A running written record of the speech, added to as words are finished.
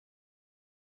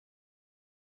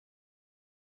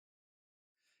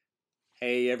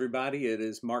Hey everybody, it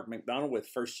is Mark McDonald with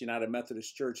First United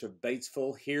Methodist Church of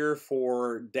Batesville here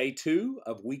for day 2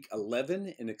 of week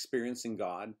 11 in Experiencing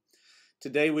God.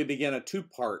 Today we begin a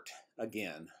two-part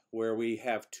again, where we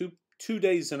have two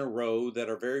days in a row that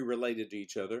are very related to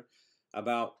each other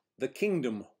about the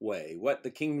kingdom way, what the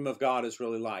kingdom of God is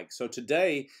really like. So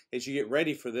today, as you get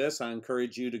ready for this, I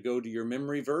encourage you to go to your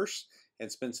memory verse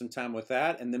and spend some time with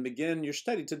that and then begin your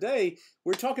study. Today,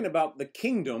 we're talking about the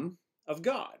kingdom of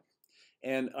God.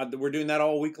 And we're doing that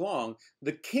all week long.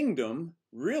 The kingdom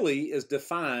really is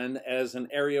defined as an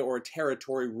area or a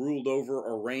territory ruled over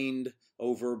or reigned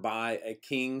over by a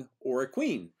king or a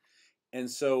queen. And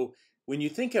so when you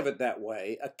think of it that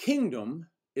way, a kingdom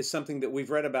is something that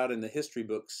we've read about in the history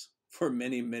books for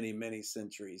many, many, many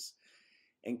centuries.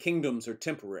 And kingdoms are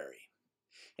temporary.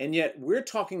 And yet we're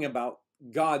talking about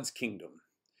God's kingdom,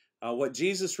 what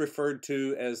Jesus referred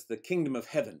to as the kingdom of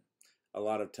heaven a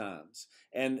lot of times.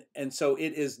 And so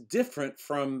it is different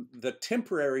from the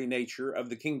temporary nature of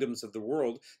the kingdoms of the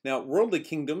world. Now, worldly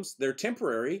kingdoms, they're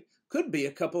temporary, could be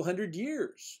a couple hundred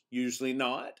years, usually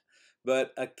not.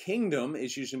 But a kingdom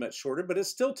is usually much shorter, but it's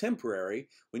still temporary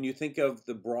when you think of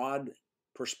the broad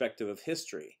perspective of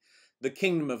history. The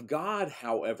kingdom of God,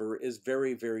 however, is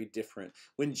very, very different.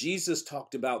 When Jesus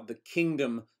talked about the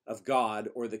kingdom of God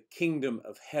or the kingdom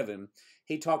of heaven,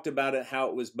 he talked about it how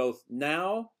it was both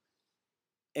now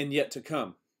and yet to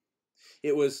come.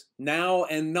 It was now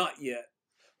and not yet,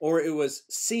 or it was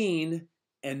seen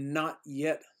and not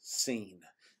yet seen.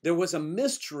 There was a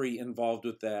mystery involved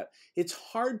with that. It's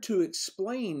hard to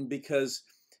explain because,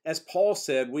 as Paul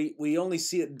said, we only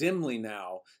see it dimly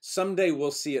now. Someday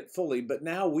we'll see it fully, but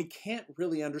now we can't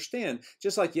really understand.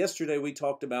 Just like yesterday we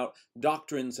talked about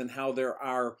doctrines and how they're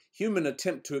our human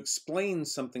attempt to explain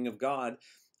something of God.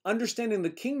 Understanding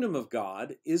the kingdom of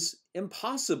God is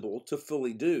impossible to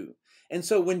fully do. And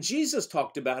so when Jesus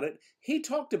talked about it, he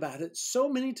talked about it so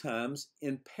many times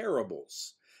in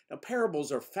parables. Now,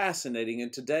 parables are fascinating,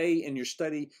 and today in your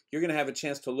study, you're going to have a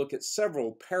chance to look at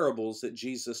several parables that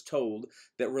Jesus told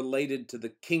that related to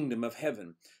the kingdom of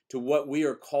heaven, to what we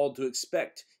are called to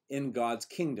expect in God's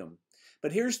kingdom.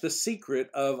 But here's the secret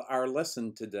of our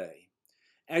lesson today.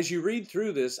 As you read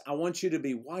through this, I want you to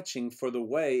be watching for the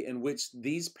way in which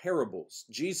these parables,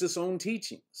 Jesus' own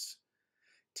teachings,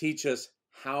 teach us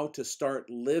how to start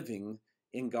living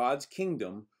in God's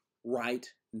kingdom right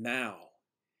now.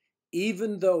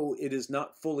 Even though it is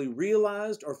not fully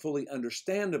realized or fully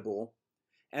understandable,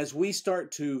 as we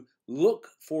start to look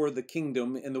for the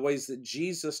kingdom in the ways that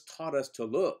Jesus taught us to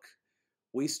look,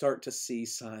 we start to see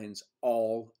signs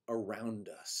all around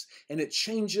us. And it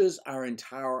changes our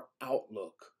entire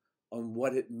outlook on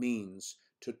what it means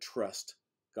to trust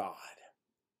God.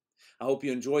 I hope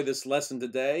you enjoy this lesson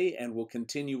today, and we'll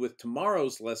continue with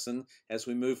tomorrow's lesson as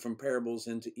we move from parables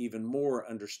into even more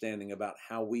understanding about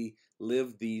how we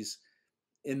live these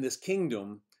in this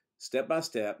kingdom step by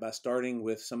starting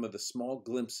with some of the small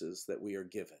glimpses that we are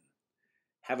given.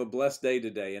 Have a blessed day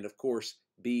today, and of course,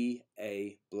 be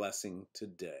a blessing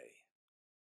today.